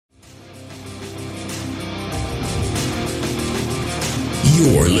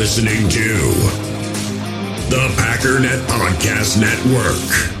You're listening to the Packernet Podcast Network.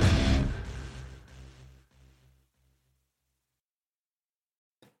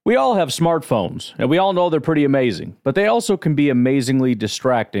 We all have smartphones, and we all know they're pretty amazing, but they also can be amazingly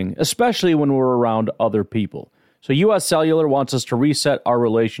distracting, especially when we're around other people. So US Cellular wants us to reset our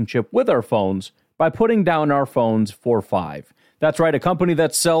relationship with our phones by putting down our phones for $5. That's right, a company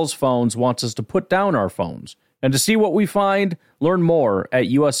that sells phones wants us to put down our phones. And to see what we find, learn more at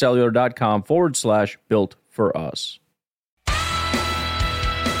uscellular.com/built for us.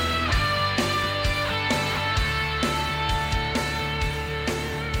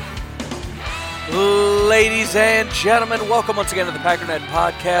 Ladies and gentlemen, welcome once again to the Packernet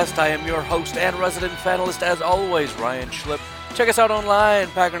Podcast. I am your host and resident panelist, as always, Ryan Schlip. Check us out online,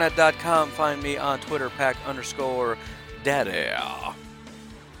 packernet.com. Find me on Twitter, pack_daddy.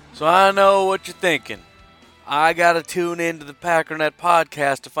 So I know what you're thinking. I gotta tune into the Packernet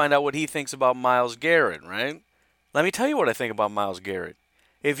Podcast to find out what he thinks about Myles Garrett, right? Let me tell you what I think about Myles Garrett.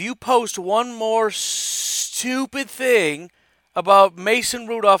 If you post one more stupid thing about Mason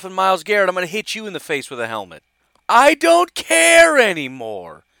Rudolph and Myles Garrett, I'm going to hit you in the face with a helmet. I don't care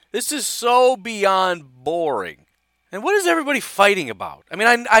anymore. This is so beyond boring. And what is everybody fighting about? I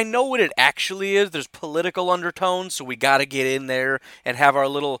mean, I know what it actually is. There's political undertones, so we got to get in there and have our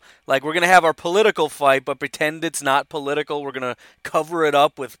little, like, we're going to have our political fight, but pretend it's not political. We're going to cover it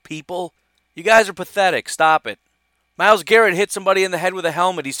up with people. You guys are pathetic. Stop it. Myles Garrett hit somebody in the head with a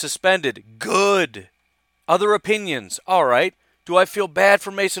helmet. He's suspended. Good. Other opinions. All right. Do I feel bad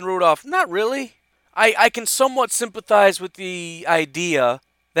for Mason Rudolph? Not really. I can somewhat sympathize with the idea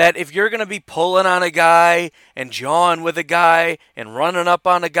that if you're going to be pulling on a guy and jawing with a guy and running up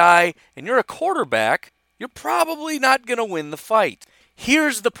on a guy and you're a quarterback, you're probably not going to win the fight.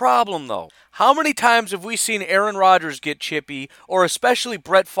 Here's the problem, though. How many times have we seen Aaron Rodgers get chippy, or especially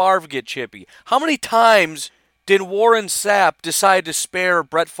Brett Favre get chippy? How many times did Warren Sapp decide to spare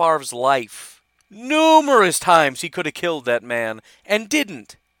Brett Favre's life? Numerous times he could have killed that man and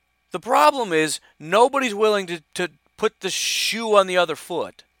didn't. The problem is nobody's willing to put the shoe on the other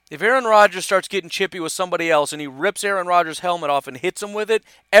foot. If Aaron Rodgers starts getting chippy with somebody else and he rips Aaron Rodgers' helmet off and hits him with it,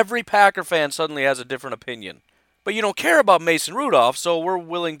 every Packer fan suddenly has a different opinion. But you don't care about Mason Rudolph, so we're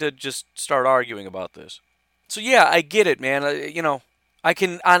willing to just start arguing about this. So yeah, I get it, man. I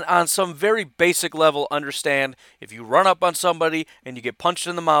can, on some very basic level, understand if you run up on somebody and you get punched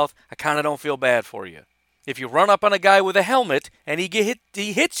in the mouth, I kind of don't feel bad for you. If you run up on a guy with a helmet and he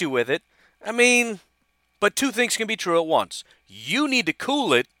hits you with it, I mean, but two things can be true at once. You need to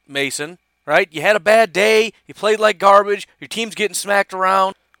cool it, Mason, right? You had a bad day, you played like garbage, your team's getting smacked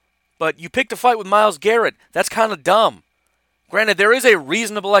around, but you picked a fight with Myles Garrett. That's kind of dumb. Granted, there is a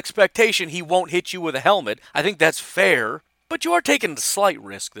reasonable expectation he won't hit you with a helmet. I think that's fair. But you are taking a slight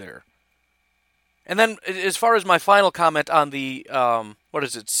risk there. And then, as far as my final comment on the,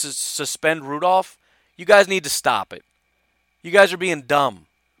 suspend Rudolph, you guys need to stop it. You guys are being dumb.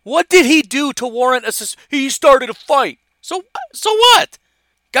 What did he do to warrant a he started a fight. So what?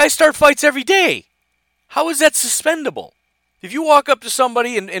 Guys start fights every day. How is that suspendable? If you walk up to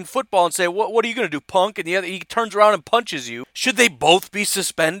somebody in football and say, what are you going to do, punk? And he turns around and punches you, should they both be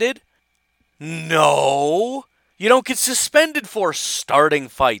suspended? No. You don't get suspended for starting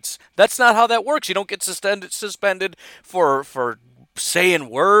fights. That's not how that works. You don't get suspended for saying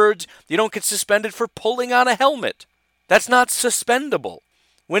words. You don't get suspended for pulling on a helmet. That's not suspendable.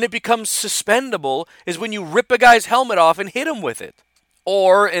 When it becomes suspendable is when you rip a guy's helmet off and hit him with it.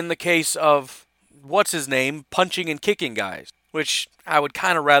 Or in the case of, punching and kicking guys, which I would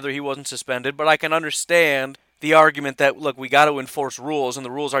kind of rather he wasn't suspended, but I can understand the argument that, look, we got to enforce rules, and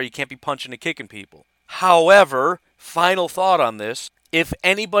the rules are you can't be punching and kicking people. However, final thought on this, if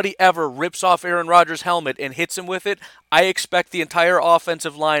anybody ever rips off Aaron Rodgers' helmet and hits him with it, I expect the entire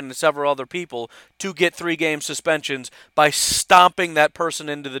offensive line and several other people to get 3-game suspensions by stomping that person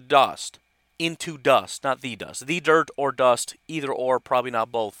into the dust. Into dust, not the dust. The dirt or dust, either or, probably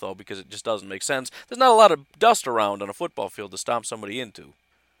not both, though, because it just doesn't make sense. There's not a lot of dust around on a football field to stomp somebody into.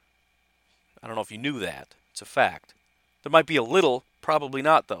 I don't know if you knew that. It's a fact. There might be a little, probably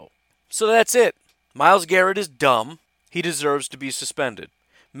not, though. So that's it. Myles Garrett is dumb. He deserves to be suspended.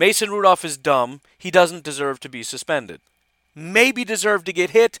 Mason Rudolph is dumb. He doesn't deserve to be suspended. Maybe deserve to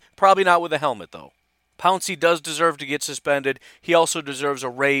get hit. Probably not with a helmet, though. Pouncey does deserve to get suspended. He also deserves a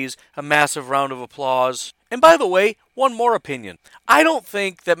raise, a massive round of applause. And by the way, one more opinion. I don't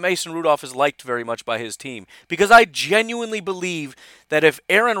think that Mason Rudolph is liked very much by his team, because I genuinely believe that if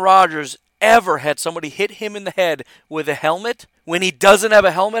Aaron Rodgers ever had somebody hit him in the head with a helmet when he doesn't have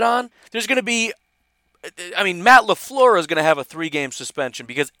a helmet on, there's going to be I mean, Matt LaFleur is going to have a 3-game suspension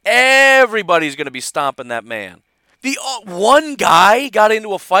because everybody's going to be stomping that man. The one guy got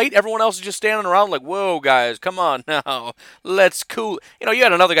into a fight. Everyone else is just standing around like, whoa, guys, come on now. Let's cool it. You know, you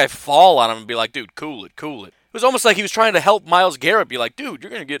had another guy fall on him and be like, dude, cool it, cool it. It was almost like he was trying to help Myles Garrett be like, dude,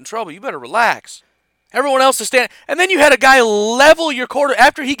 you're going to get in trouble. You better relax. Everyone else is standing. And then you had a guy level your quarter.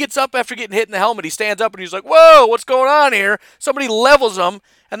 After he gets up after getting hit in the helmet, he stands up and he's like, whoa, what's going on here? Somebody levels him.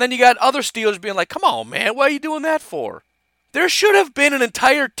 And then you got other Steelers being like, come on, man, what are you doing that for? There should have been an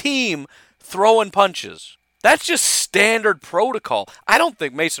entire team throwing punches. That's just standard protocol. I don't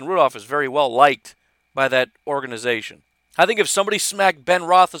think Mason Rudolph is very well liked by that organization. I think if somebody smacked Ben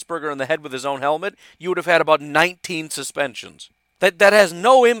Roethlisberger in the head with his own helmet, you would have had about 19 suspensions. That has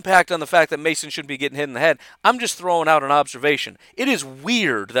no impact on the fact that Mason shouldn't be getting hit in the head. I'm just throwing out an observation. It is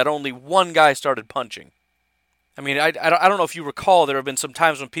weird that only one guy started punching. I mean, I don't know if you recall, there have been some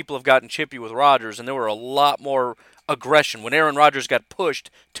times when people have gotten chippy with Rodgers, and there were a lot more aggression. When Aaron Rodgers got pushed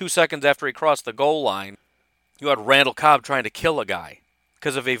 2 seconds after he crossed the goal line, you had Randall Cobb trying to kill a guy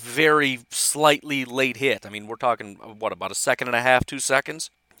because of a very slightly late hit. I mean, we're talking, what, about a second and a half, 2 seconds?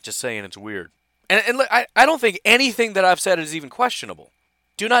 Just saying, it's weird. And look, I don't think anything that I've said is even questionable.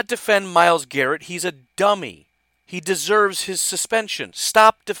 Do not defend Myles Garrett. He's a dummy. He deserves his suspension.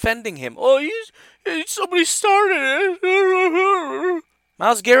 Stop defending him. Oh, somebody started it.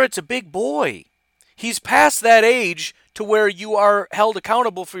 Myles Garrett's a big boy. He's past that age to where you are held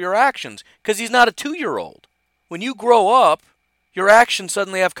accountable for your actions because he's not a 2-year-old. When you grow up, your actions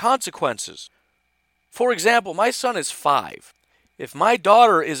suddenly have consequences. For example, my son is 5. If my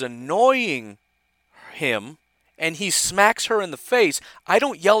daughter is annoying him and he smacks her in the face, I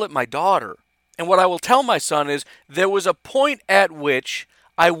don't yell at my daughter. And what I will tell my son is, there was a point at which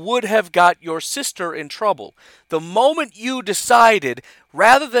I would have got your sister in trouble. The moment you decided,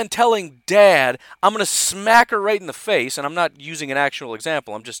 rather than telling Dad, I'm going to smack her right in the face, and I'm not using an actual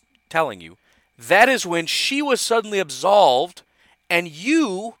example, I'm just telling you, that is when she was suddenly absolved, and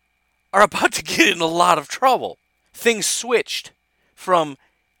you are about to get in a lot of trouble. Things switched from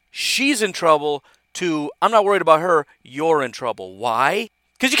she's in trouble to I'm not worried about her, you're in trouble. Why?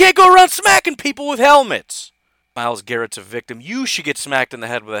 Because you can't go around smacking people with helmets. Myles Garrett's a victim. You should get smacked in the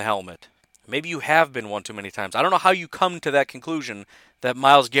head with a helmet. Maybe you have been one too many times. I don't know how you come to that conclusion that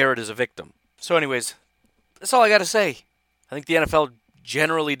Myles Garrett is a victim. So anyways, that's all I got to say. I think the NFL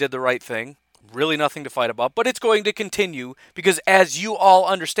generally did the right thing. Really nothing to fight about, but it's going to continue because as you all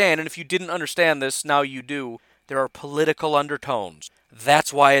understand, and if you didn't understand this, now you do, there are political undertones.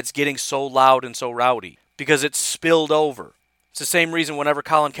 That's why it's getting so loud and so rowdy, because it's spilled over. It's the same reason whenever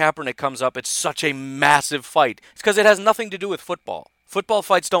Colin Kaepernick comes up, it's such a massive fight. It's because it has nothing to do with football. Football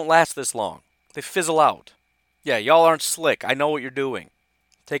fights don't last this long. They fizzle out. Yeah, y'all aren't slick. I know what you're doing.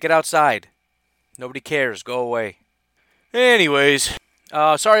 Take it outside. Nobody cares. Go away. Anyways,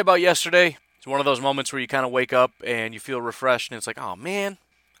 sorry about yesterday. It's one of those moments where you kind of wake up and you feel refreshed and it's like, oh man,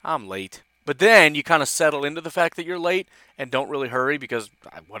 I'm late. But then you kind of settle into the fact that you're late and don't really hurry because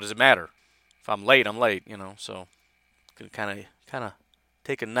what does it matter? If I'm late, I'm late, you know, so can kind of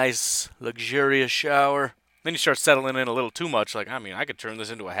take a nice, luxurious shower. Then you start settling in a little too much. Like, I mean, I could turn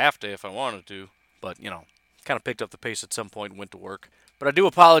this into a half day if I wanted to. But, you know, kind of picked up the pace at some point and went to work. But I do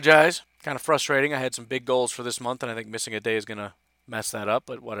apologize. Kind of frustrating. I had some big goals for this month, and I think missing a day is going to mess that up,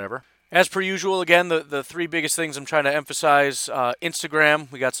 but whatever. As per usual, again, the 3 biggest things I'm trying to emphasize. Instagram,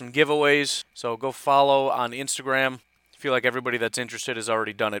 we got some giveaways, so go follow on Instagram. I feel like everybody that's interested has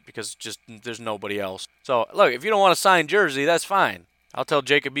already done it because just there's nobody else. So, look, if you don't want a signed jersey, that's fine. I'll tell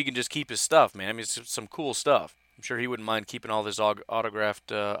Jacob he can just keep his stuff, man. I mean, it's some cool stuff. I'm sure he wouldn't mind keeping all this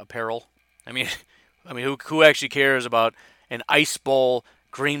autographed apparel. I mean, who actually cares about an Ice Bowl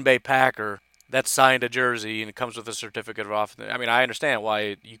Green Bay Packer that signed a jersey and it comes with a certificate of office? I mean, I understand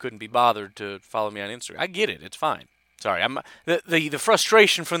why you couldn't be bothered to follow me on Instagram. I get it. It's fine. Sorry, the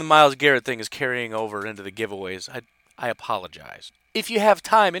frustration from the Myles Garrett thing is carrying over into the giveaways. I apologize. If you have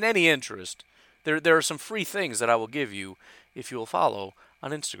time and any interest, there are some free things that I will give you if you will follow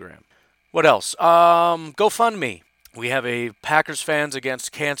on Instagram. What else? GoFundMe. We have a Packers Fans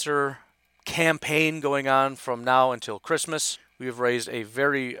Against Cancer campaign going on from now until Christmas. We have raised a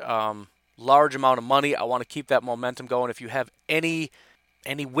very large amount of money. I want to keep that momentum going. If you have any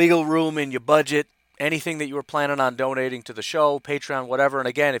wiggle room in your budget, anything that you were planning on donating to the show, Patreon, whatever, and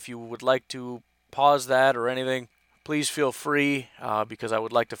again, if you would like to pause that or anything, please feel free because I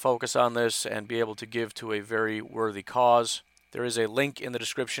would like to focus on this and be able to give to a very worthy cause. There is a link in the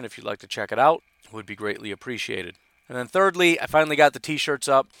description if you'd like to check it out. It would be greatly appreciated. And then thirdly, I finally got the t-shirts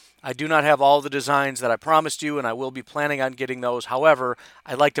up. I do not have all the designs that I promised you, and I will be planning on getting those. However,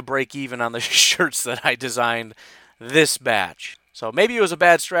 I'd like to break even on the shirts that I designed this batch. So maybe it was a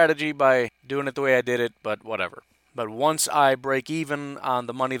bad strategy by doing it the way I did it, but whatever. But once I break even on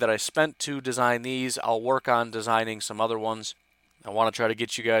the money that I spent to design these, I'll work on designing some other ones. I want to try to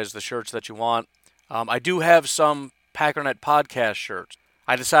get you guys the shirts that you want. I do have some Packernet Podcast shirts.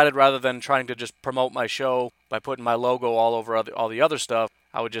 I decided rather than trying to just promote my show by putting my logo all over all the other stuff,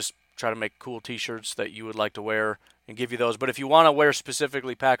 I would just try to make cool t-shirts that you would like to wear and give you those. But if you want to wear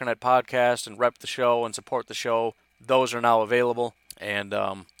specifically Packernet Podcast and rep the show and support the show, those are now available. And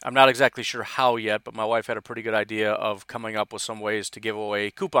I'm not exactly sure how yet, but my wife had a pretty good idea of coming up with some ways to give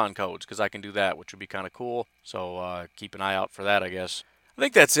away coupon codes, because I can do that, which would be kind of cool. So keep an eye out for that, I guess. I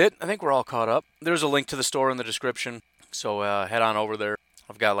think that's it. I think we're all caught up. There's a link to the store in the description, so head on over there.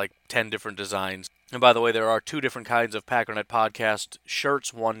 I've got like 10 different designs. And by the way, there are 2 different kinds of Packernet Podcast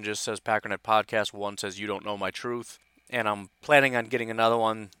shirts. One just says Packernet Podcast. One says You Don't Know My Truth. And I'm planning on getting another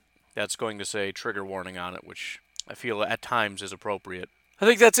one that's going to say Trigger Warning on it, which I feel at times is appropriate. I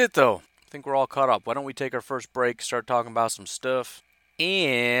think that's it, though. I think we're all caught up. Why don't we take our first break, start talking about some stuff,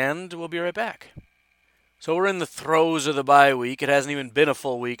 and we'll be right back. So we're in the throes of the bye week. It hasn't even been a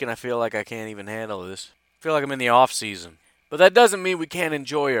full week, and I feel like I can't even handle this. I feel like I'm in the off season. But that doesn't mean we can't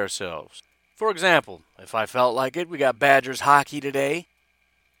enjoy ourselves. For example, if I felt like it, we got Badgers hockey today.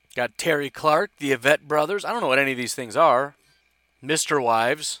 Got Terry Clark, the Yvette brothers. I don't know what any of these things are. Mr.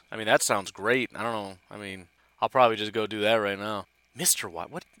 Wives. I mean, that sounds great. I don't know. I mean, I'll probably just go do that right now. Mr. Wives?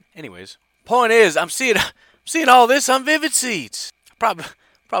 What? Anyways. Point is, I'm seeing all this on Vivid Seats.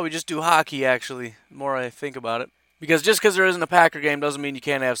 Probably just do hockey, actually, the more I think about it. Because just because there isn't a Packer game doesn't mean you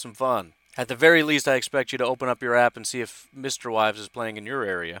can't have some fun. At the very least, I expect you to open up your app and see if Mr. Wives is playing in your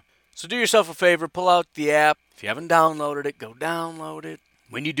area. So do yourself a favor, pull out the app. If you haven't downloaded it, go download it.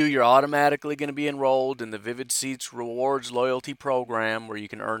 When you do, you're automatically going to be enrolled in the Vivid Seats Rewards Loyalty Program, where you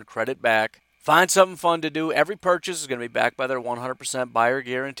can earn credit back. Find something fun to do. Every purchase is going to be backed by their 100% buyer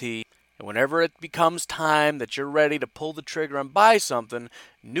guarantee. And whenever it becomes time that you're ready to pull the trigger and buy something,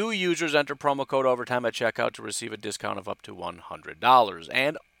 new users enter promo code OVERTIME at checkout to receive a discount of up to $100.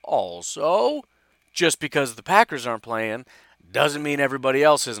 And also, just because the Packers aren't playing doesn't mean everybody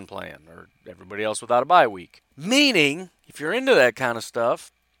else isn't playing, or everybody else without a bye week. Meaning, if you're into that kind of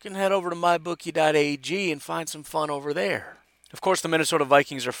stuff, you can head over to mybookie.ag and find some fun over there. Of course, the Minnesota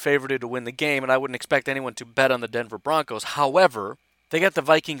Vikings are favored to win the game, and I wouldn't expect anyone to bet on the Denver Broncos. However, they got the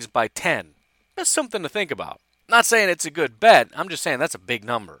Vikings by 10. That's something to think about. I'm not saying it's a good bet. I'm just saying that's a big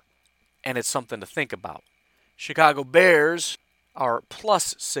number, and it's something to think about. Chicago Bears are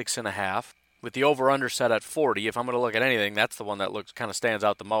plus 6.5, with the over-under set at 40. If I'm going to look at anything, that's the one that kind of stands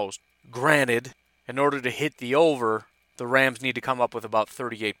out the most. Granted, in order to hit the over, the Rams need to come up with about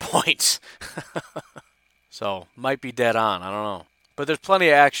 38 points. So, might be dead on. I don't know. But there's plenty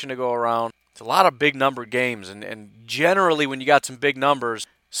of action to go around. It's a lot of big number games, and generally when you got some big numbers,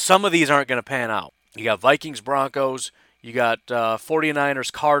 some of these aren't going to pan out. You got Vikings-Broncos, you got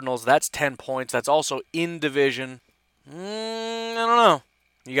 49ers-Cardinals, that's 10 points. That's also in division. I don't know.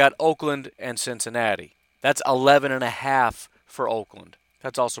 You got Oakland and Cincinnati. That's 11.5 for Oakland.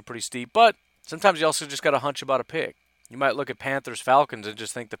 That's also pretty steep, but sometimes you also just got a hunch about a pick. You might look at Panthers-Falcons and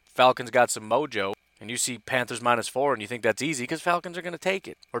just think the Falcons got some mojo, and you see Panthers -4 and you think that's easy because Falcons are going to take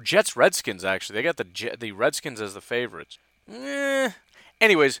it. Or Jets-Redskins, actually. They got the Redskins as the favorites.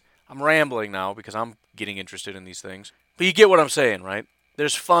 Anyways, I'm rambling now because I'm getting interested in these things. But you get what I'm saying, right?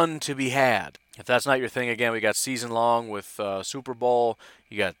 There's fun to be had. If that's not your thing, again, we got season long with Super Bowl.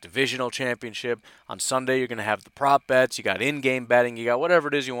 You got divisional championship. On Sunday, you're going to have the prop bets. You got in-game betting. You got whatever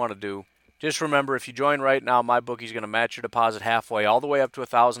it is you want to do. Just remember, if you join right now, MyBookie's going to match your deposit halfway, all the way up to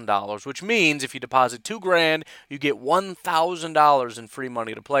 $1,000, which means if you deposit $2,000, you get $1,000 in free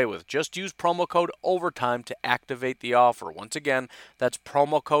money to play with. Just use promo code OVERTIME to activate the offer. Once again, that's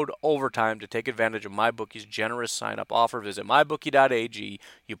promo code OVERTIME to take advantage of MyBookie's generous sign-up offer. Visit mybookie.ag.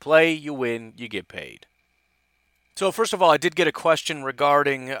 You play, you win, you get paid. So first of all, I did get a question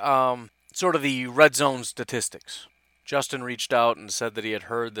regarding sort of the red zone statistics. Justin reached out and said that he had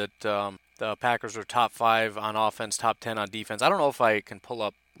heard that the Packers are top 5 on offense, top 10 on defense. I don't know if I can pull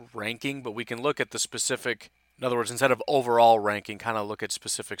up ranking, but we can look at the specific, in other words, instead of overall ranking, kind of look at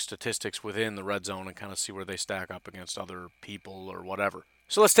specific statistics within the red zone and kind of see where they stack up against other people or whatever.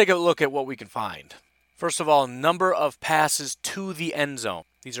 So let's take a look at what we can find. First of all, number of passes to the end zone.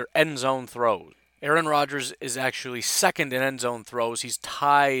 These are end zone throws. Aaron Rodgers is actually second in end zone throws. He's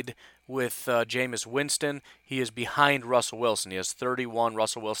tied with Jameis Winston. He is behind Russell Wilson. He has 31.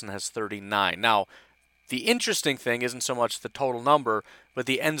 Russell Wilson has 39. Now, The interesting thing isn't so much the total number, but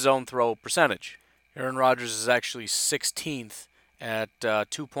the end zone throw percentage. Aaron Rodgers is actually 16th at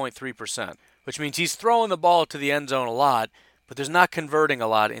 2.3%, which means he's throwing the ball to the end zone a lot, but there's not converting a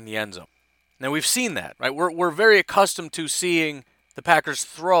lot in the end zone. Now, we've seen that, right? We're very accustomed to seeing the Packers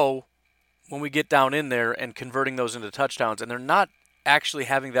throw when we get down in there and converting those into touchdowns, and they're not actually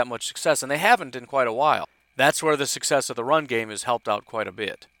having that much success, and they haven't in quite a while. That's where the success of the run game has helped out quite a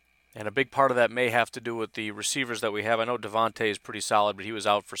bit. And a big part of that may have to do with the receivers that we have. I know Davante is pretty solid, but he was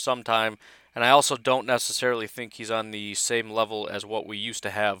out for some time. And I also don't necessarily think he's on the same level as what we used to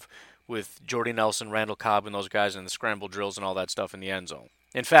have with Jordy Nelson, Randall Cobb, and those guys in the scramble drills and all that stuff in the end zone.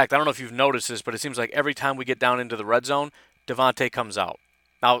 In fact, I don't know if you've noticed this, but it seems like every time we get down into the red zone, Davante comes out.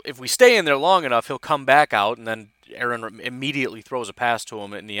 Now, if we stay in there long enough, he'll come back out, and then Aaron immediately throws a pass to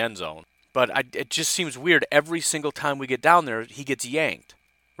him in the end zone. But it just seems weird. Every single time we get down there, he gets yanked.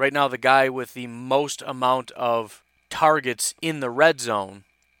 Right now, the guy with the most amount of targets in the red zone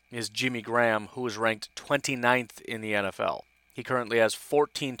is Jimmy Graham, who is ranked 29th in the NFL. He currently has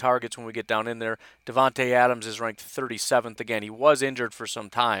 14 targets when we get down in there. Davante Adams is ranked 37th again. He was injured for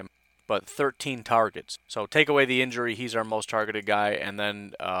some time, but 13 targets. So take away the injury, he's our most targeted guy, and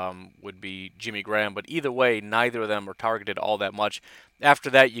then would be Jimmy Graham. But either way, neither of them are targeted all that much.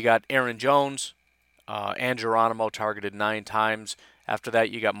 After that, you got Aaron Jones and Geronimo targeted 9 times. After that,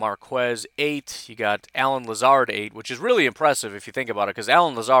 you got Marquez, 8. You got Allen Lazard, 8, which is really impressive if you think about it, because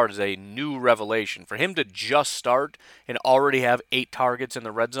Allen Lazard is a new revelation. For him to just start and already have 8 targets in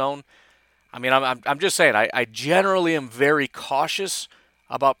the red zone, I mean, I'm just saying, I generally am very cautious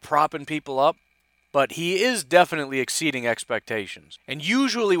about propping people up, but he is definitely exceeding expectations. And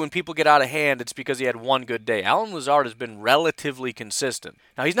usually when people get out of hand, it's because he had one good day. Allen Lazard has been relatively consistent.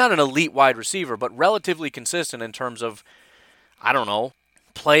 Now, he's not an elite wide receiver, but relatively consistent in terms of, I don't know,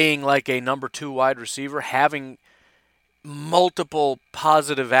 playing like a number 2 wide receiver, having multiple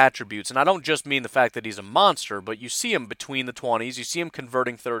positive attributes. And I don't just mean the fact that he's a monster, but you see him between the 20s, you see him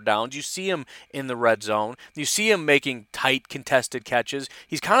converting third downs, you see him in the red zone, you see him making tight contested catches.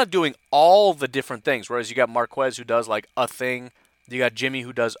 He's kind of doing all the different things, whereas you got Marquez who does like a thing, you got Jimmy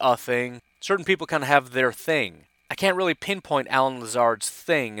who does a thing. Certain people kind of have their thing. I can't really pinpoint Allen Lazard's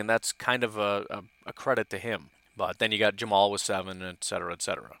thing, and that's kind of a credit to him. But then you got Jamal with 7, et cetera, et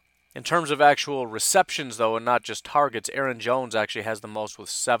cetera. In terms of actual receptions, though, and not just targets, Aaron Jones actually has the most with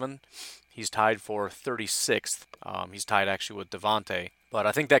 7. He's tied for 36th. He's tied actually with Davante. But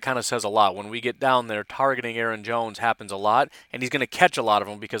I think that kind of says a lot. When we get down there, targeting Aaron Jones happens a lot, and he's going to catch a lot of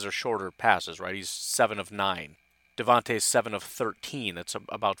them because they're shorter passes, right? He's 7 of 9. Davante's 7 of 13. That's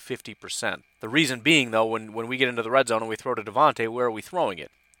about 50%. The reason being, though, when we get into the red zone and we throw to Davante, where are we throwing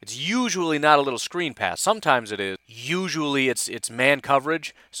it? It's usually not a little screen pass. Sometimes it is. Usually it's man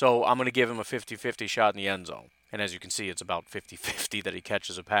coverage, so I'm going to give him a 50-50 shot in the end zone. And as you can see, it's about 50-50 that he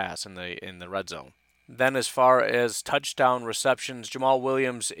catches a pass in the red zone. Then as far as touchdown receptions, Jamal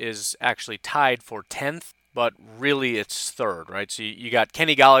Williams is actually tied for 10th, but really it's 3rd, right? So you got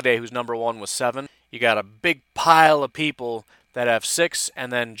Kenny Golladay, who's number 1 with 7. You got a big pile of people that have 6,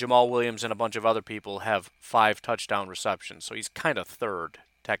 and then Jamal Williams and a bunch of other people have 5 touchdown receptions. So he's kind of 3rd.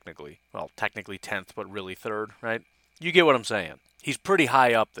 Technically. Well, technically 10th, but really 3rd, right? You get what I'm saying. He's pretty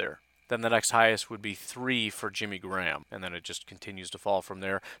high up there. Then the next highest would be 3 for Jimmy Graham, and then it just continues to fall from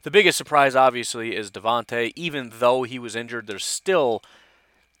there. The biggest surprise, obviously, is Davante. Even though he was injured, there's still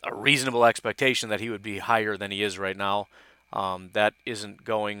a reasonable expectation that he would be higher than he is right now. That isn't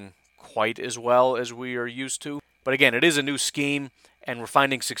going quite as well as we are used to. But again, it is a new scheme, and we're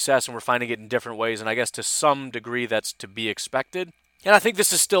finding success, and we're finding it in different ways, and I guess to some degree that's to be expected. And I think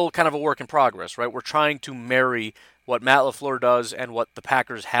this is still kind of a work in progress, right? We're trying to marry what Matt LaFleur does and what the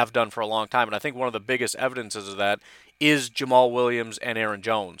Packers have done for a long time. And I think one of the biggest evidences of that is Jamal Williams and Aaron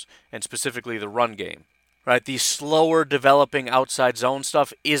Jones, and specifically the run game, right? The slower developing outside zone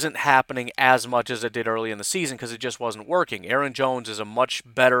stuff isn't happening as much as it did early in the season because it just wasn't working. Aaron Jones is a much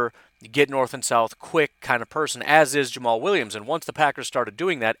better get north and south quick kind of person, as is Jamal Williams. And once the Packers started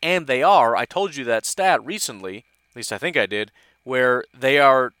doing that, and they are, I told you that stat recently, at least I think I did, where they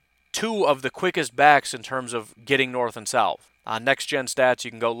are 2 of the quickest backs in terms of getting north and south. On Next Gen Stats,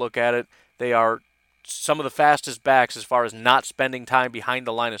 you can go look at it. They are some of the fastest backs as far as not spending time behind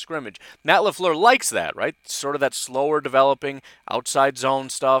the line of scrimmage. Matt LaFleur likes that, right? Sort of that slower developing outside zone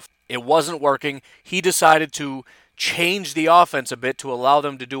stuff. It wasn't working. He decided to change the offense a bit to allow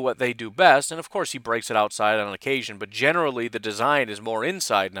them to do what they do best. And of course, he breaks it outside on occasion, but generally the design is more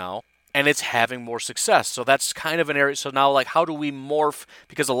inside now. And it's having more success. So that's kind of an area. So now, how do we morph?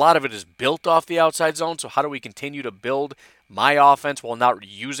 Because a lot of it is built off the outside zone. So how do we continue to build my offense while not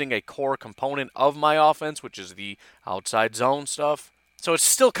using a core component of my offense, which is the outside zone stuff. So it's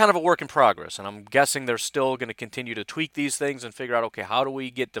still kind of a work in progress, and I'm guessing they're still going to continue to tweak these things and figure out, okay, how do we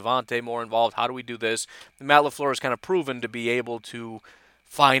get Davante more involved? How do we do this? And Matt LaFleur has kind of proven to be able to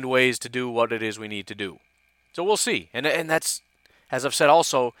find ways to do what it is we need to do. So we'll see. And that's, as I've said,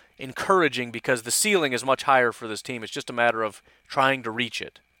 also encouraging because the ceiling is much higher for this team. It's just a matter of trying to reach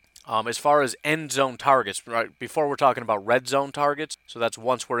it. As far as end zone targets, right before we're talking about red zone targets, so that's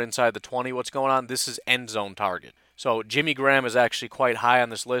once we're inside the 20, what's going on? This is end zone target. So Jimmy Graham is actually quite high on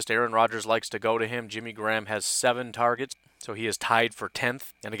this list. Aaron Rodgers likes to go to him. Jimmy Graham has 7 targets, so he is tied for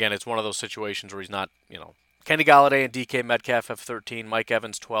 10th. And again, it's one of those situations where he's not, Kenny Golladay and DK Metcalf have 13, Mike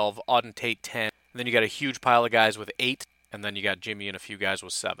Evans 12, Auden Tate 10. And then you got a huge pile of guys with 8, and then you got Jimmy and a few guys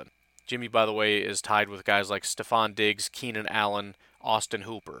with 7. Jimmy, by the way, is tied with guys like Stephon Diggs, Keenan Allen, Austin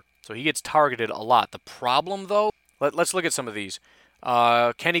Hooper. So he gets targeted a lot. The problem, though, let's look at some of these.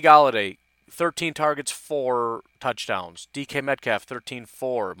 Kenny Golladay, 13 targets, 4 touchdowns. DK Metcalf,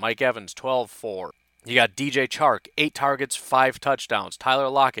 13-4. Mike Evans, 12-4. You got DJ Chark, 8 targets, 5 touchdowns. Tyler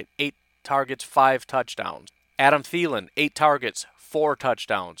Lockett, 8 targets, 5 touchdowns. Adam Thielen, 8 targets, 4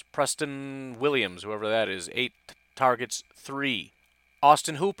 touchdowns. Preston Williams, whoever that is, 8 targets, 3.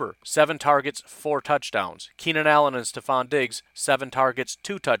 Austin Hooper, 7 targets, 4 touchdowns. Keenan Allen and Stephon Diggs, 7 targets,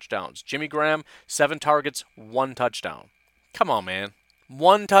 2 touchdowns. Jimmy Graham, 7 targets, 1 touchdown. Come on, man.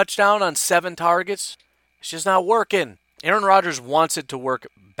 1 touchdown on 7 targets? It's just not working. Aaron Rodgers wants it to work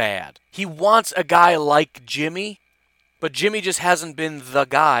bad. He wants a guy like Jimmy, but Jimmy just hasn't been the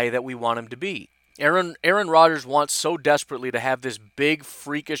guy that we want him to be. Aaron Rodgers wants so desperately to have this big,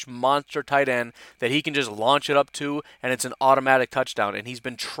 freakish monster tight end that he can just launch it up to, and it's an automatic touchdown, and he's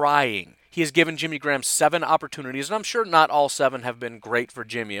been trying. He has given Jimmy Graham 7 opportunities, and I'm sure not all 7 have been great for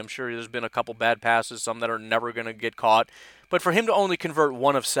Jimmy. I'm sure there's been a couple bad passes, some that are never going to get caught. But for him to only convert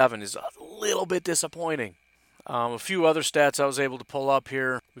 1 of 7 is a little bit disappointing. A few other stats I was able to pull up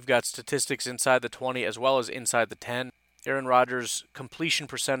here. We've got statistics inside the 20 as well as inside the 10. Aaron Rodgers' completion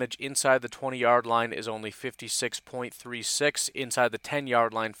percentage inside the 20-yard line is only 56.36. Inside the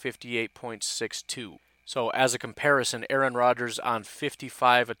 10-yard line, 58.62. So as a comparison, Aaron Rodgers on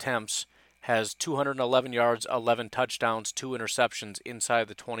 55 attempts has 211 yards, 11 touchdowns, 2 interceptions inside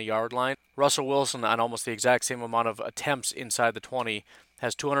the 20-yard line. Russell Wilson, on almost the exact same amount of attempts inside the 20,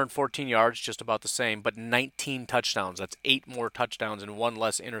 has 214 yards, just about the same, but 19 touchdowns. That's 8 more touchdowns and 1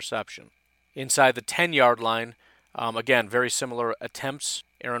 less interception. Inside the 10-yard line, again, very similar attempts.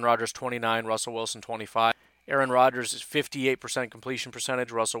 Aaron Rodgers 29, Russell Wilson 25. Aaron Rodgers is 58% completion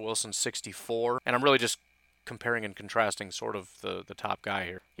percentage, Russell Wilson 64. And I'm really just comparing and contrasting sort of the top guy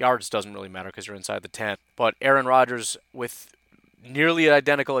here. Yards doesn't really matter because you're inside the 10. But Aaron Rodgers, with nearly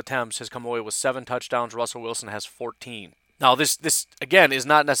identical attempts, has come away with 7 touchdowns. Russell Wilson has 14. Now, this again, is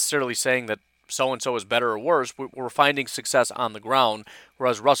not necessarily saying that so-and-so is better or worse. We're finding success on the ground,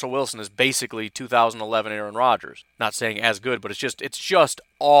 whereas Russell Wilson is basically 2011 Aaron Rodgers. Not saying as good, but it's just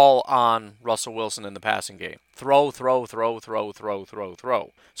all on Russell Wilson in the passing game. Throw. So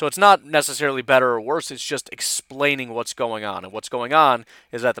it's not necessarily better or worse. It's just explaining what's going on. And what's going on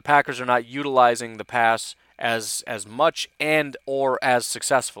is that the Packers are not utilizing the pass as much and or as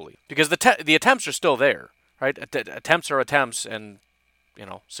successfully. Because the attempts are still there, right? Attempts are attempts, and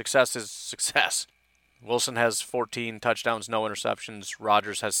success is success. Wilson has 14 touchdowns, no interceptions.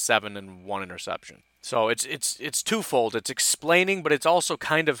 Rodgers has 7 and 1 interception. So it's twofold. It's explaining, but it's also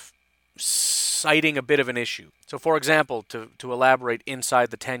kind of citing a bit of an issue. So, for example, to elaborate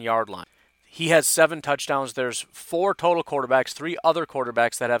inside the 10-yard line, he has 7 touchdowns. There's 4 total quarterbacks, 3 other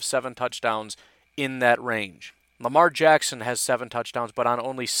quarterbacks that have 7 touchdowns in that range. Lamar Jackson has 7 touchdowns, but on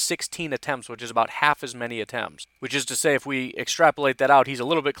only 16 attempts, which is about half as many attempts. Which is to say, if we extrapolate that out, he's a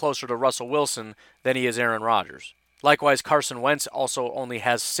little bit closer to Russell Wilson than he is Aaron Rodgers. Likewise, Carson Wentz also only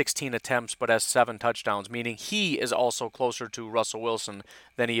has 16 attempts, but has 7 touchdowns, meaning he is also closer to Russell Wilson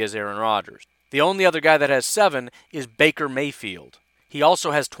than he is Aaron Rodgers. The only other guy that has 7 is Baker Mayfield. He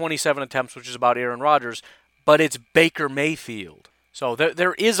also has 27 attempts, which is about Aaron Rodgers, but it's Baker Mayfield. So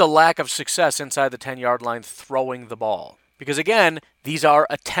there is a lack of success inside the 10-yard line throwing the ball. Because again, these are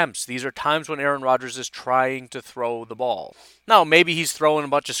attempts. These are times when Aaron Rodgers is trying to throw the ball. Now, maybe he's throwing a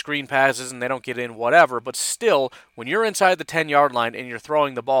bunch of screen passes and they don't get in, whatever. But still, when you're inside the 10-yard line and you're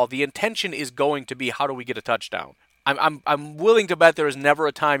throwing the ball, the intention is going to be, how do we get a touchdown? I'm willing to bet there is never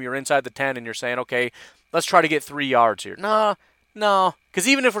a time you're inside the 10 and you're saying, okay, let's try to get 3 yards here. No. Because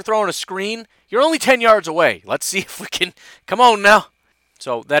even if we're throwing a screen, you're only 10 yards away. Let's see if we can. Come on now.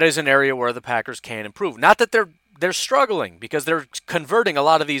 So that is an area where the Packers can improve. Not that they're struggling, because they're converting a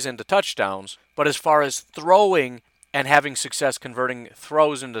lot of these into touchdowns. But as far as throwing and having success converting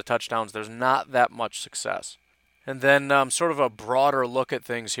throws into touchdowns, there's not that much success. And then sort of a broader look at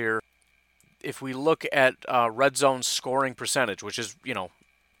things here. If we look at red zone scoring percentage, which is,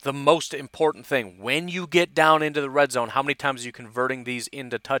 the most important thing. When you get down into the red zone, how many times are you converting these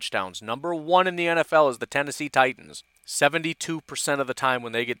into touchdowns? Number 1 in the NFL is the Tennessee Titans. 72% of the time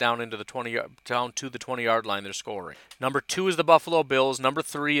when they get down into the 20-yard line, they're scoring. Number 2 is the Buffalo Bills. Number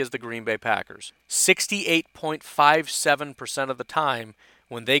 3 is the Green Bay Packers. 68.57% of the time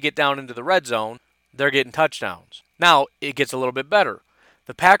when they get down into the red zone, they're getting touchdowns. Now, it gets a little bit better.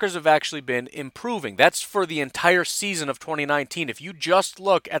 The Packers have actually been improving. That's for the entire season of 2019. If you just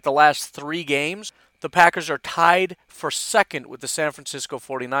look at the last 3 games, the Packers are tied for second with the San Francisco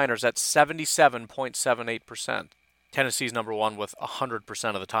 49ers at 77.78%. Tennessee's number 1 with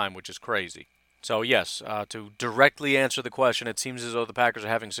 100% of the time, which is crazy. So yes, to directly answer the question, it seems as though the Packers are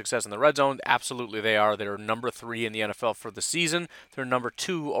having success in the red zone. Absolutely they are. They're number 3 in the NFL for the season. They're number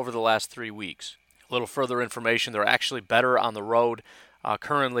 2 over the last 3 weeks. A little further information, they're actually better on the road.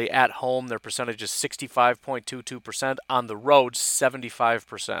 Currently at home, their percentage is 65.22%. On the road,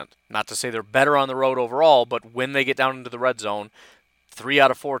 75%. Not to say they're better on the road overall, but when they get down into the red zone, 3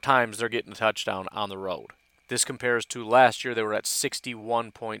 out of 4 times they're getting a touchdown on the road. This compares to last year, they were at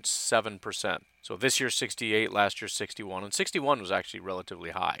 61.7%. So this year's 68, last year's 61. And 61 was actually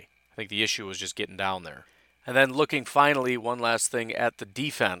relatively high. I think the issue was just getting down there. And then looking finally, one last thing at the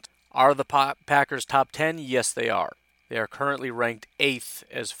defense. Are the Packers top 10? Yes, they are. They are currently ranked 8th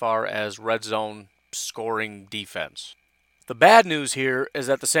as far as red zone scoring defense. The bad news here is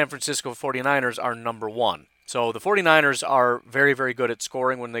that the San Francisco 49ers are number 1. So the 49ers are very, very good at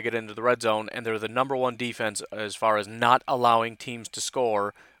scoring when they get into the red zone, and they're the number 1 defense as far as not allowing teams to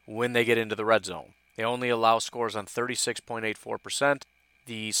score when they get into the red zone. They only allow scores on 36.84%.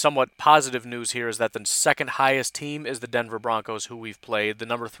 The somewhat positive news here is that the second highest team is the Denver Broncos, who we've played. The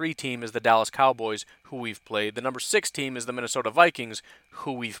number 3 team is the Dallas Cowboys, who we've played. The number 6 team is the Minnesota Vikings,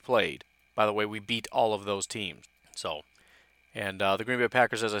 who we've played. By the way, we beat all of those teams. And the Green Bay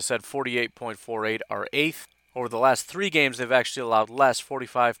Packers, as I said, 48.48 are 8th. Over the last 3 games, they've actually allowed less,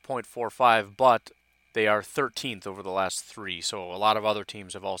 45.45, but they are 13th over the last 3. So a lot of other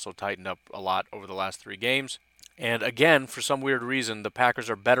teams have also tightened up a lot over the last 3 games. And again, for some weird reason, the Packers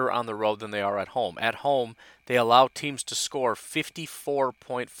are better on the road than they are at home. At home, they allow teams to score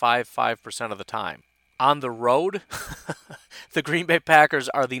 54.55% of the time. On the road, the Green Bay Packers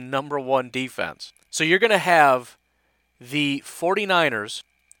are the number 1 defense. So you're going to have the 49ers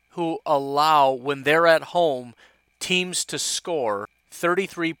who allow, when they're at home, teams to score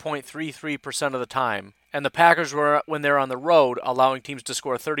 33.33% of the time. And the Packers, when they're on the road, allowing teams to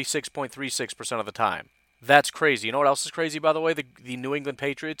score 36.36% of the time. That's crazy. You know what else is crazy, by the way? The New England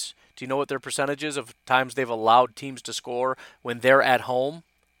Patriots. Do you know what their percentage is of times they've allowed teams to score when they're at home?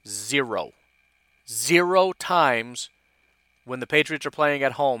 0. 0 times when the Patriots are playing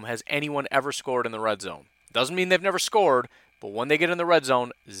at home has anyone ever scored in the red zone. Doesn't mean they've never scored, but when they get in the red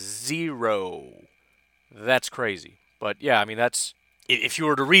zone, 0. That's crazy. But yeah, I mean, if you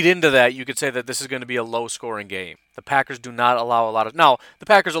were to read into that, you could say that this is going to be a low-scoring game. The Packers do not allow a lot of... Now, the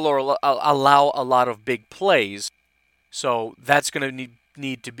Packers allow a lot of big plays, so that's going to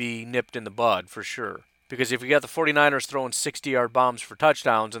need to be nipped in the bud for sure. Because if you got the 49ers throwing 60-yard bombs for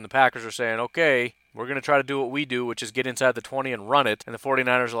touchdowns and the Packers are saying, okay, we're going to try to do what we do, which is get inside the 20 and run it, and the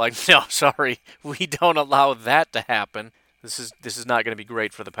 49ers are like, no, sorry, we don't allow that to happen, this is not going to be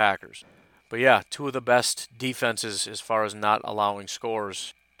great for the Packers. But yeah, 2 of the best defenses as far as not allowing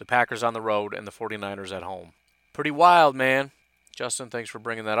scores. The Packers on the road and the 49ers at home. Pretty wild, man. Justin, thanks for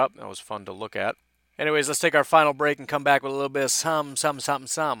bringing that up. That was fun to look at. Anyways, let's take our final break and come back with a little bit of something.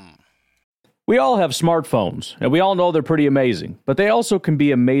 We all have smartphones, and we all know they're pretty amazing, but they also can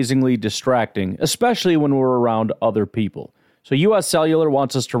be amazingly distracting, especially when we're around other people. So US Cellular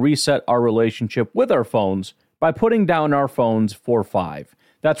wants us to reset our relationship with our phones by putting down our phones for $5.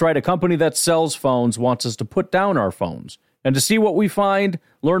 That's right, a company that sells phones wants us to put down our phones. And to see what we find,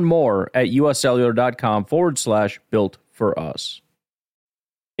 learn more at uscellular.com/built for us.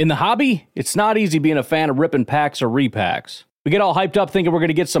 In the hobby, it's not easy being a fan of ripping packs or repacks. We get all hyped up thinking we're going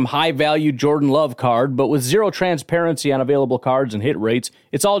to get some high-value Jordan Love card, but with zero transparency on available cards and hit rates,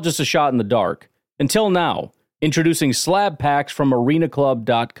 it's all just a shot in the dark. Until now, introducing slab packs from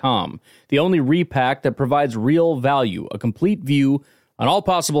arenaclub.com, the only repack that provides real value, a complete view on all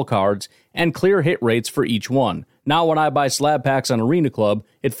possible cards, and clear hit rates for each one. Now when I buy slab packs on Arena Club,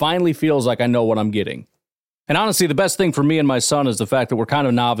 it finally feels like I know what I'm getting. And honestly, the best thing for me and my son is the fact that we're kind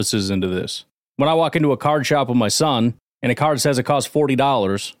of novices into this. When I walk into a card shop with my son, and a card says it costs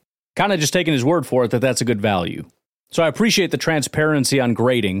 $40, kind of just taking his word for it that that's a good value. So I appreciate the transparency on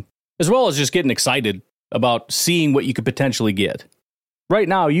grading, as well as just getting excited about seeing what you could potentially get. Right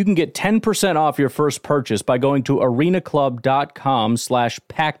now, you can get 10% off your first purchase by going to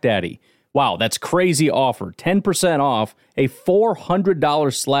arenaclub.com/packdaddy. Wow, that's crazy offer. 10% off a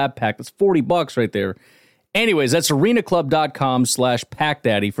 $400 slab pack. That's $40 right there. Anyways, that's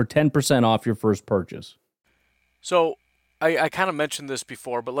arenaclub.com/packdaddy for 10% off your first purchase. So I kind of mentioned this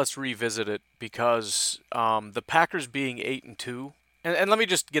before, but let's revisit it because the Packers being 8-2, and let me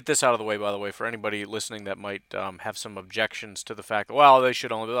just get this out of the way, by the way, for anybody listening that might have some objections to the fact that, well, they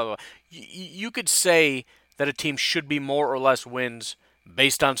should only blah, blah, blah. You could say that a team should be more or less wins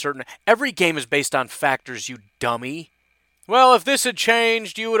based on certain... Every game is based on factors, you dummy. Well, if this had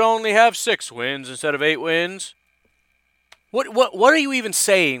changed, you would only have 6 wins instead of 8 wins. What are you even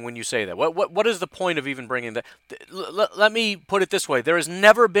saying when you say that? What is the point of even bringing that? Let me put it this way. There has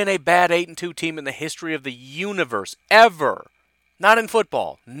never been a bad 8-2 team in the history of the universe, ever. Not in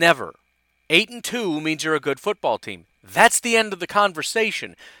football, never. 8-2 means you're a good football team. That's the end of the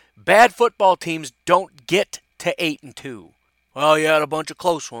conversation. Bad football teams don't get to 8-2. Well, you had a bunch of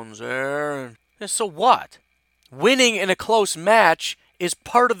close ones there. So what? Winning in a close match is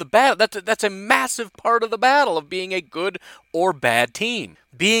part of the battle. That's a massive part of the battle of being a good or bad team.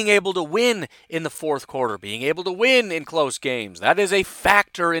 Being able to win in the fourth quarter, being able to win in close games, that is a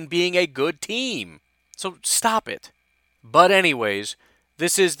factor in being a good team. So stop it. But anyways,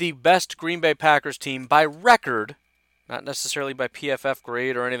 this is the best Green Bay Packers team by record, not necessarily by PFF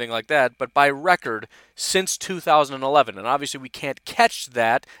grade or anything like that, but by record since 2011. And obviously we can't catch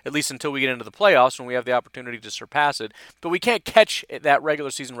that, at least until we get into the playoffs when we have the opportunity to surpass it. But we can't catch that regular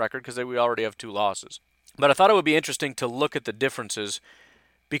season record because we already have 2 losses. But I thought it would be interesting to look at the differences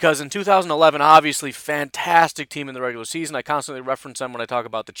because in 2011, obviously fantastic team in the regular season. I constantly reference them when I talk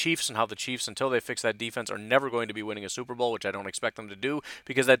about the Chiefs and how the Chiefs, until they fix that defense, are never going to be winning a Super Bowl, which I don't expect them to do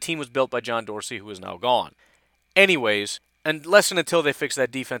because that team was built by John Dorsey, who is now gone. Anyways, unless and until they fix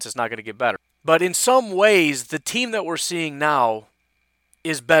that defense, it's not going to get better. But in some ways, the team that we're seeing now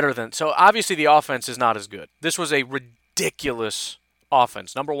is better than... So obviously the offense is not as good. This was a ridiculous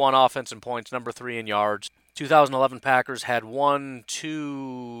offense. Number 1 offense in points, number 3 in yards. 2011 Packers had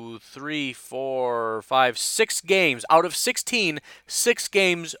 6 games out of 16, 6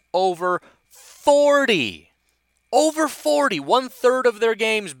 games over 40. Over 40. 1/3 of their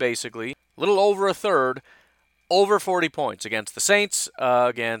games, basically. A little over a third. Over 40 points against the Saints,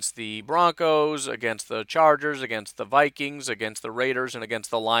 against the Broncos, against the Chargers, against the Vikings, against the Raiders, and against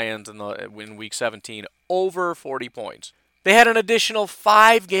the Lions in Week 17. Over 40 points. They had an additional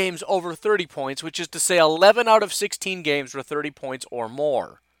 5 games over 30 points, which is to say 11 out of 16 games were 30 points or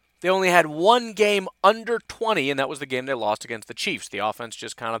more. They only had 1 game under 20, and that was the game they lost against the Chiefs. The offense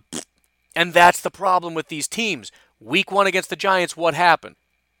just kind of... And that's the problem with these teams. Week 1 against the Giants, what happened?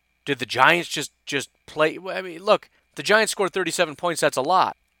 Did the Giants just play? I mean, look, the Giants scored 37 points, that's a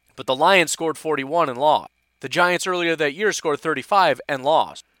lot. But the Lions scored 41 and lost. The Giants earlier that year scored 35 and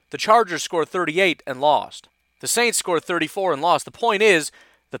lost. The Chargers scored 38 and lost. The Saints scored 34 and lost. The point is,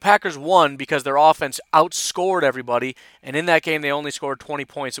 the Packers won because their offense outscored everybody, and in that game they only scored 20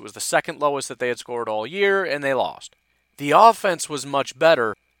 points. It was the second lowest that they had scored all year, and they lost. The offense was much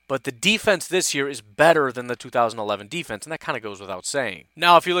better, but the defense this year is better than the 2011 defense, and that kind of goes without saying.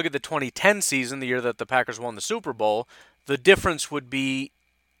 Now, if you look at the 2010 season, the year that the Packers won the Super Bowl, the difference would be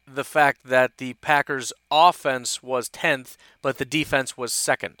the fact that the Packers' offense was 10th, but the defense was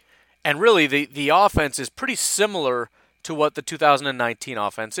 2nd. And really, the offense is pretty similar to what the 2019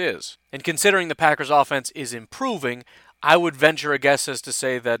 offense is. And considering the Packers' offense is improving, I would venture a guess as to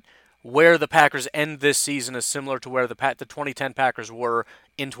say that where the Packers end this season is similar to where the 2010 Packers were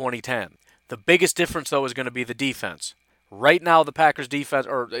in 2010. The biggest difference, though, is going to be the defense. Right now, the Packers' defense,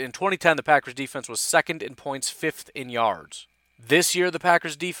 or in 2010, the Packers' defense was 2nd in points, 5th in yards. This year, the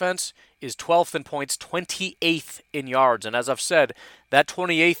Packers' defense is 12th in points, 28th in yards. And as I've said, that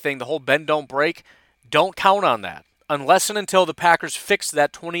 28th thing, the whole bend, don't break, don't count on that. Unless and until the Packers fix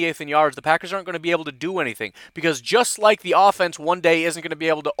that 28th in yards, the Packers aren't going to be able to do anything. Because just like the offense one day isn't going to be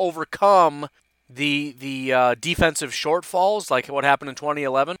able to overcome the defensive shortfalls, like what happened in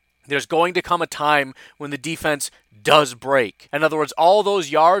 2011, there's going to come a time when the defense does break. In other words, all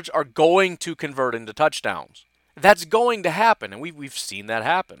those yards are going to convert into touchdowns. That's going to happen, and we've seen that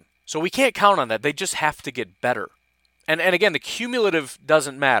happen. So we can't count on that. They just have to get better. And again, the cumulative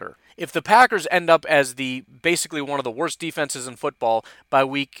doesn't matter. If the Packers end up as basically one of the worst defenses in football by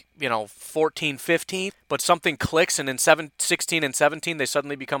week 14, 15, but something clicks and in 16 and 17 they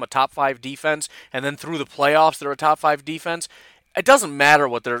suddenly become a top 5 defense, and then through the playoffs they're a top 5 defense, it doesn't matter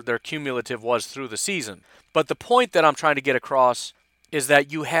what their cumulative was through the season. But the point that I'm trying to get across is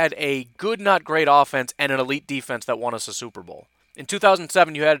that you had a good, not great offense and an elite defense that won us a Super Bowl. In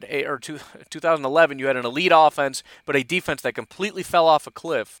 2007, 2011, you had an elite offense, but a defense that completely fell off a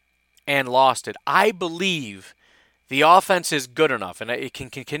cliff and lost it. I believe the offense is good enough, and it can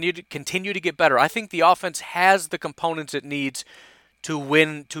continue to get better. I think the offense has the components it needs to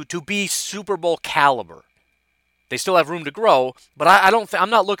win, to be Super Bowl caliber. They still have room to grow, but I'm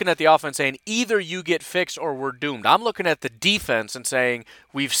not looking at the offense saying either you get fixed or we're doomed. I'm looking at the defense and saying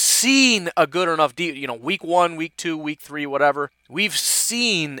we've seen a good enough, week 1, week 2, week 3, whatever. We've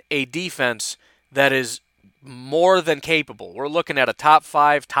seen a defense that is more than capable. We're looking at a top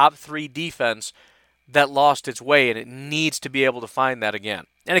 5, top 3 defense that lost its way, and it needs to be able to find that again.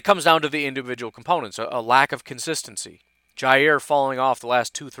 And it comes down to the individual components, a lack of consistency. Jair falling off the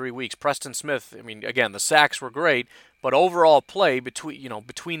last 2-3 weeks. Preston Smith, again, the sacks were great, but overall play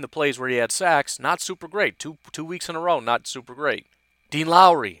between the plays where he had sacks, not super great. Two weeks in a row, not super great. Dean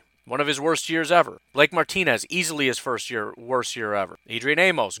Lowry, one of his worst years ever. Blake Martinez, easily his worst year ever. Adrian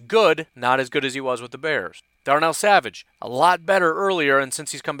Amos, good, not as good as he was with the Bears. Darnell Savage, a lot better earlier, and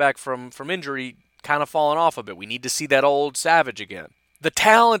since he's come back from injury, kind of fallen off a bit. We need to see that old Savage again. The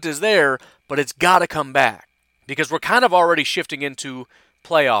talent is there, but it's got to come back. Because we're kind of already shifting into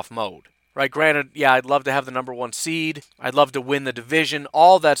playoff mode, right? Granted, yeah, I'd love to have the number 1 seed. I'd love to win the division,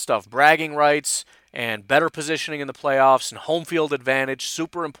 all that stuff, bragging rights and better positioning in the playoffs and home field advantage,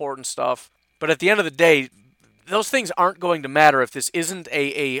 super important stuff. But at the end of the day, those things aren't going to matter if this isn't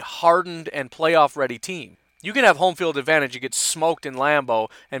a hardened and playoff-ready team. You can have home field advantage, you get smoked in Lambeau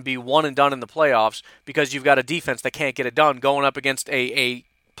and be one and done in the playoffs because you've got a defense that can't get it done going up against a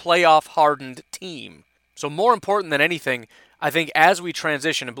playoff-hardened team. So more important than anything, I think as we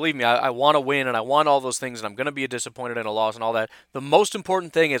transition, and believe me, I want to win and I want all those things and I'm going to be disappointed in a loss and all that, the most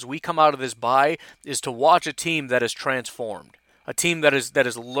important thing as we come out of this bye is to watch a team that is transformed. A team that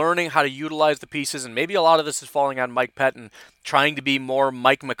is learning how to utilize the pieces, and maybe a lot of this is falling on Mike Pettine, trying to be more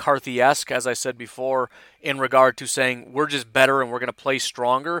Mike McCarthy-esque, as I said before, in regard to saying we're just better and we're going to play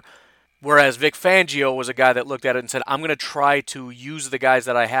stronger. Whereas Vic Fangio was a guy that looked at it and said, I'm going to try to use the guys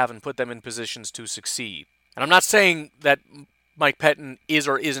that I have and put them in positions to succeed. And I'm not saying that Mike Pettine is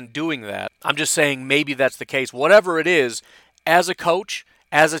or isn't doing that. I'm just saying maybe that's the case. Whatever it is, as a coach,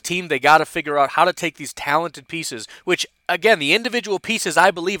 as a team, they got to figure out how to take these talented pieces, which, again, the individual pieces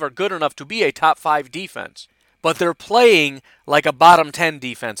I believe are good enough to be a top 5 defense. But they're playing like a bottom 10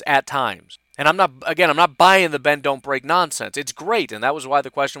 defense at times. And I'm not buying the bend, don't break nonsense. It's great, and that was why the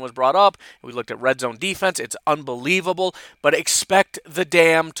question was brought up. We looked at red zone defense. It's unbelievable, but expect the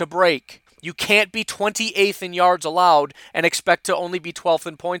dam to break. You can't be 28th in yards allowed and expect to only be 12th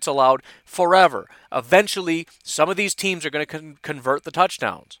in points allowed forever. Eventually, some of these teams are going to convert the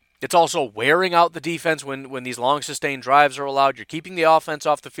touchdowns. It's also wearing out the defense when these long sustained drives are allowed. You're keeping the offense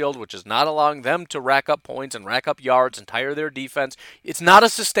off the field, which is not allowing them to rack up points and rack up yards and tire their defense. It's not a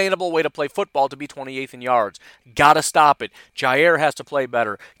sustainable way to play football to be 28th in yards. Gotta stop it. Jair has to play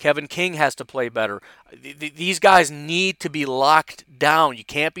better. Kevin King has to play better. These guys need to be locked down. You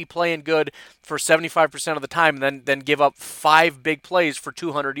can't be playing good for 75% of the time and then give up 5 big plays for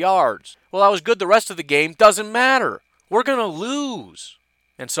 200 yards. Well, I was good the rest of the game. Doesn't matter. We're going to lose.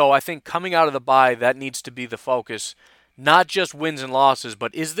 And so I think coming out of the bye, that needs to be the focus, not just wins and losses,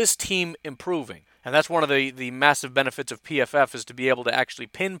 but is this team improving? And that's one of the massive benefits of PFF is to be able to actually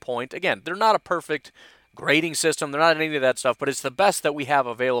pinpoint. Again, they're not a perfect grading system. They're not any of that stuff, but it's the best that we have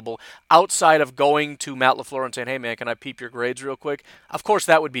available outside of going to Matt LaFleur and saying, hey, man, can I peep your grades real quick? Of course,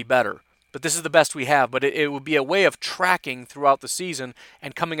 that would be better. But this is the best we have. But it would be a way of tracking throughout the season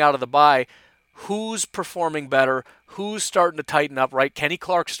and coming out of the bye who's performing better, who's starting to tighten up, right? Kenny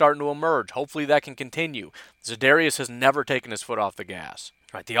Clark's starting to emerge. Hopefully that can continue. Za'Darius has never taken his foot off the gas.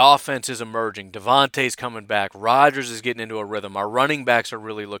 Right, the offense is emerging. Devontae's coming back. Rodgers is getting into a rhythm. Our running backs are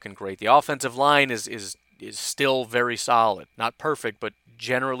really looking great. The offensive line is still very solid. Not perfect, but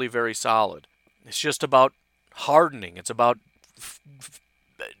generally very solid. It's just about hardening. It's about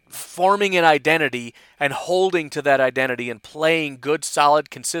forming an identity and holding to that identity and playing good, solid,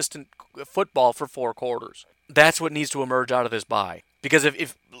 consistent football for 4 quarters. That's what needs to emerge out of this bye. Because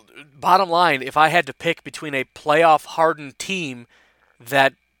if bottom line, if I had to pick between a playoff hardened team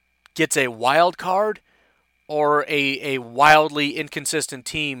that gets a wild card or a wildly inconsistent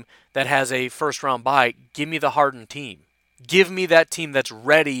team that has a first round bye, give me the hardened team. Give me that team that's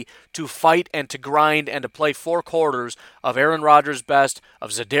ready to fight and to grind and to play 4 quarters of Aaron Rodgers' best,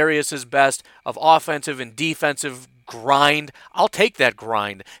 of Za'Darius' best, of offensive and defensive grind, I'll take that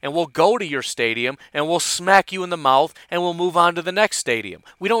grind. And we'll go to your stadium and we'll smack you in the mouth and we'll move on to the next stadium.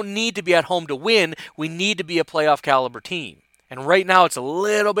 We don't need to be at home to win. We need to be a playoff caliber team. And right now it's a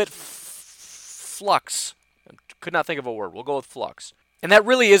little bit flux. Could not think of a word. We'll go with flux. And that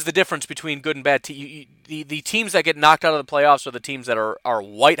really is the difference between good and bad teams. The teams that get knocked out of the playoffs are the teams that are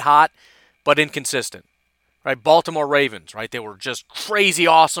white hot but inconsistent. Right? Baltimore Ravens, right? They were just crazy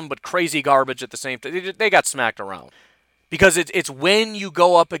awesome but crazy garbage at the same time. They got smacked around. Because it's when you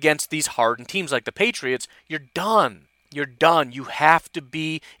go up against these hardened teams like the Patriots, you're done. You're done. You have to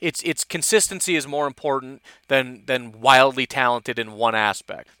be. It's consistency is more important than wildly talented in one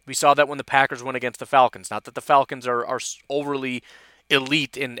aspect. We saw that when the Packers went against the Falcons. Not that the Falcons are overly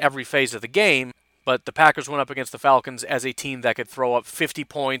elite in every phase of the game, but the Packers went up against the Falcons as a team that could throw up 50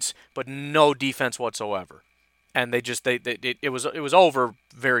 points but no defense whatsoever. And it was over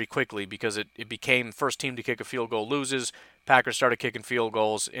very quickly because it became first team to kick a field goal loses. Packers started kicking field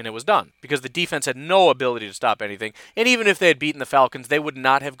goals, and it was done because the defense had no ability to stop anything. And even if they had beaten the Falcons, they would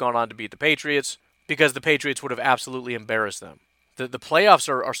not have gone on to beat the Patriots because the Patriots would have absolutely embarrassed them. The playoffs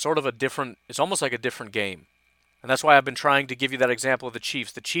are sort of a different, it's almost like a different game. And that's why I've been trying to give you that example of the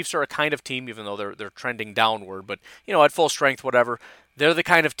Chiefs. The Chiefs are a kind of team, even though they're trending downward, but at full strength, whatever. They're the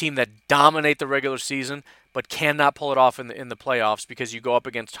kind of team that dominate the regular season, but cannot pull it off in the playoffs because you go up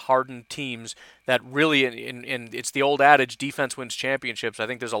against hardened teams that really, and it's the old adage, defense wins championships. I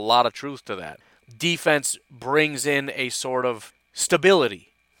think there's a lot of truth to that. Defense brings in a sort of stability.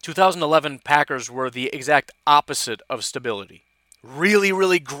 2011 Packers were the exact opposite of stability. Really,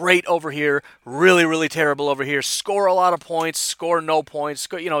 really great over here. Really, really terrible over here. Score a lot of points. Score no points.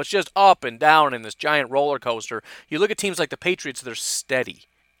 It's just up and down in this giant roller coaster. You look at teams like the Patriots, they're steady.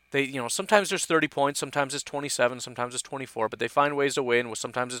 They, sometimes there's 30 points, sometimes it's 27, sometimes it's 24, but they find ways to win.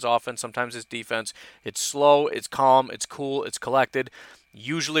 Sometimes it's offense, sometimes it's defense. It's slow, it's calm, it's cool, it's collected.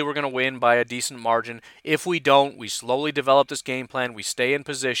 Usually we're going to win by a decent margin. If we don't, we slowly develop this game plan. We stay in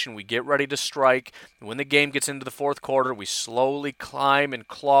position. We get ready to strike. And when the game gets into the fourth quarter, we slowly climb and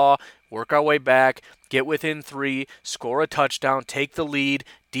claw, work our way back, get within 3, score a touchdown, take the lead.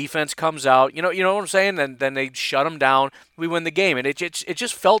 Defense comes out. You know what I'm saying? Then they shut them down. We win the game. And it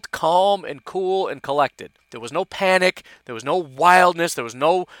just felt calm and cool and collected. There was no panic. There was no wildness. There was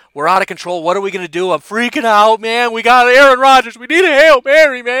no, we're out of control. What are we going to do? I'm freaking out, man. We got Aaron Rodgers. We need a Hail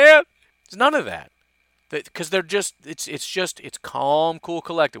Mary, man. There's none of that. Because they're just, it's calm, cool,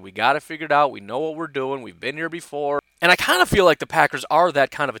 collected. We got it figured out. We know what we're doing. We've been here before. And I kind of feel like the Packers are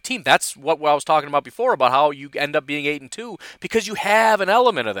that kind of a team. That's what I was talking about before, about how you end up being 8-2, because you have an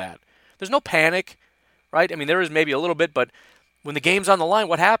element of that. There's no panic, right? I mean, there is maybe a little bit, but when the game's on the line,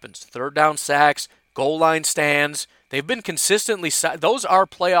 what happens? Third down sacks, goal line stands. They've been consistently, those are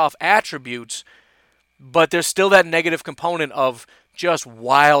playoff attributes, but there's still that negative component of just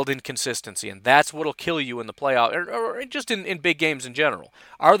wild inconsistency, and that's what'll kill you in the playoff, or just in big games in general.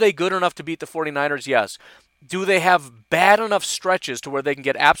 Are they good enough to beat the 49ers? Yes. Do they have bad enough stretches to where they can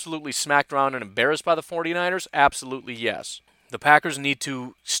get absolutely smacked around and embarrassed by the 49ers? Absolutely yes. The Packers need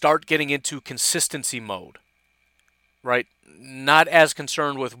to start getting into consistency mode, right? Not as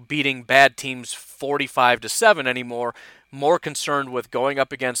concerned with beating bad teams 45-7 anymore, more concerned with going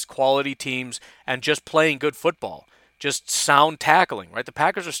up against quality teams and just playing good football. Just sound tackling, right? The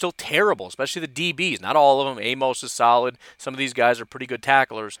Packers are still terrible, especially the DBs. Not all of them. Amos is solid. Some of these guys are pretty good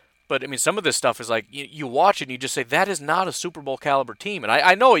tacklers. But, I mean, some of this stuff is like, you watch it and you just say, that is not a Super Bowl caliber team. And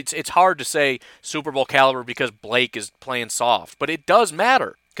I know it's hard to say Super Bowl caliber because Blake is playing soft, but it does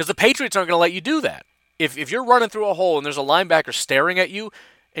matter because the Patriots aren't going to let you do that. If you're running through a hole and there's a linebacker staring at you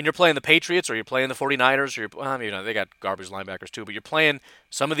and you're playing the Patriots or you're playing the 49ers or they got garbage linebackers too, but you're playing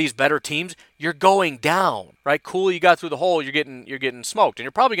some of these better teams, you're going down, right? Cool, you got through the hole, you're getting smoked, and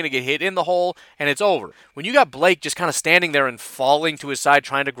you're probably going to get hit in the hole, and it's over. When you got Blake just kind of standing there and falling to his side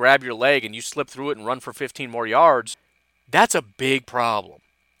trying to grab your leg and you slip through it and run for 15 more yards, that's a big problem.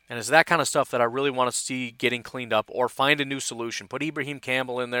 And it's that kind of stuff that I really want to see getting cleaned up or find a new solution. Put Ibrahim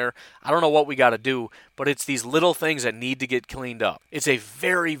Campbell in there. I don't know what we got to do, but it's these little things that need to get cleaned up. It's a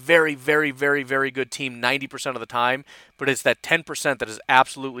very, very, very, very, very good team 90% of the time, but it's that 10% that is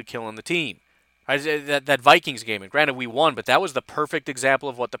absolutely killing the team. Right? That Vikings game, and granted we won, but that was the perfect example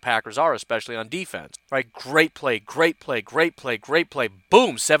of what the Packers are, especially on defense. Right? Great play, great play, great play, great play.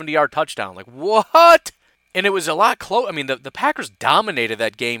 Boom, 70-yard touchdown. Like, what? And it was a lot close. I mean, the Packers dominated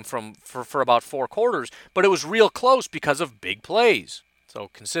that game for about 4 quarters, but it was real close because of big plays. So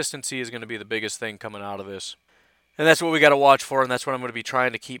consistency is going to be the biggest thing coming out of this. And that's what we got to watch for, and that's what I'm going to be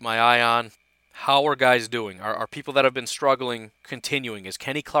trying to keep my eye on. How are guys doing? Are people that have been struggling continuing? Is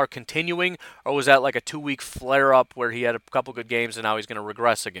Kenny Clark continuing, or was that like a 2-week flare-up where he had a couple good games and now he's going to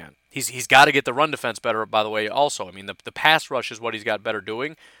regress again? He's got to get the run defense better, by the way, also. I mean, the pass rush is what he's got better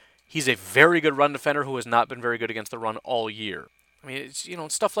doing. He's a very good run defender who has not been very good against the run all year. I mean, it's,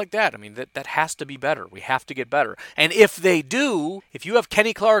 stuff like that. I mean, that has to be better. We have to get better. And if they do, if you have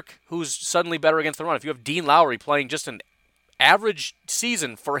Kenny Clark, who's suddenly better against the run, if you have Dean Lowry playing just an average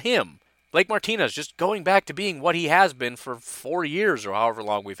season for him, Blake Martinez just going back to being what he has been for 4 years or however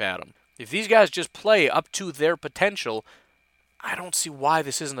long we've had him. If these guys just play up to their potential, I don't see why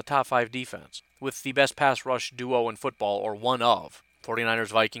this isn't a top 5 defense with the best pass rush duo in football, or one of. 49ers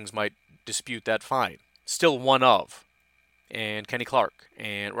Vikings might dispute that, fine. Still one of. And Kenny Clark,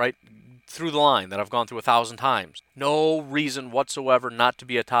 and right through the line that I've gone through 1,000 times. No reason whatsoever not to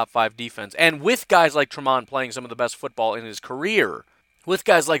be a top 5 defense. And with guys like Tremont playing some of the best football in his career, with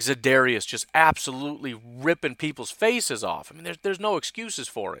guys like Za'Darius just absolutely ripping people's faces off. I mean, there's no excuses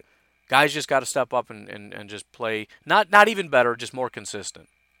for it. Guys just got to step up and just play, not even better, just more consistent.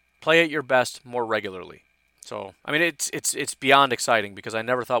 Play at your best more regularly. So, I mean, it's beyond exciting because I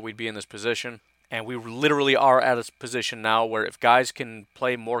never thought we'd be in this position. And we literally are at a position now where if guys can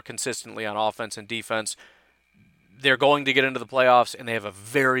play more consistently on offense and defense, they're going to get into the playoffs, and they have a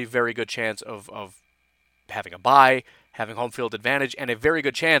very, very good chance of having a bye, having home field advantage, and a very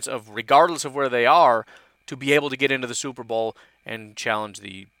good chance of, regardless of where they are, to be able to get into the Super Bowl and challenge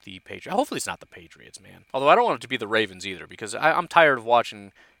the Patriots. Hopefully it's not the Patriots, man. Although I don't want it to be the Ravens either, because I'm tired of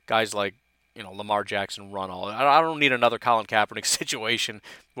watching guys like Lamar Jackson run all. I don't need another Colin Kaepernick situation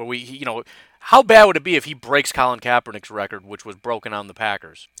where how bad would it be if he breaks Colin Kaepernick's record, which was broken on the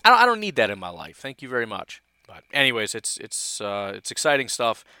Packers? I don't need that in my life. Thank you very much. But anyways, it's exciting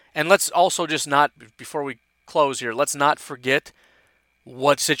stuff. And let's also just not, before we close here, let's not forget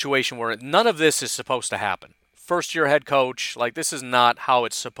what situation we're in. None of this is supposed to happen. First-year head coach, this is not how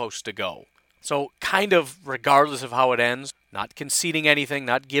it's supposed to go. So kind of regardless of how it ends, not conceding anything,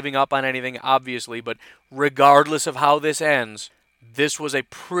 not giving up on anything, obviously, but regardless of how this ends, this was a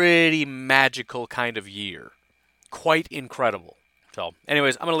pretty magical kind of year. Quite incredible. So,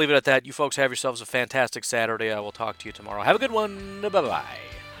 anyways, I'm going to leave it at that. You folks have yourselves a fantastic Saturday. I will talk to you tomorrow. Have a good one.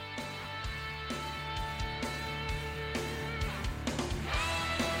 Bye-bye.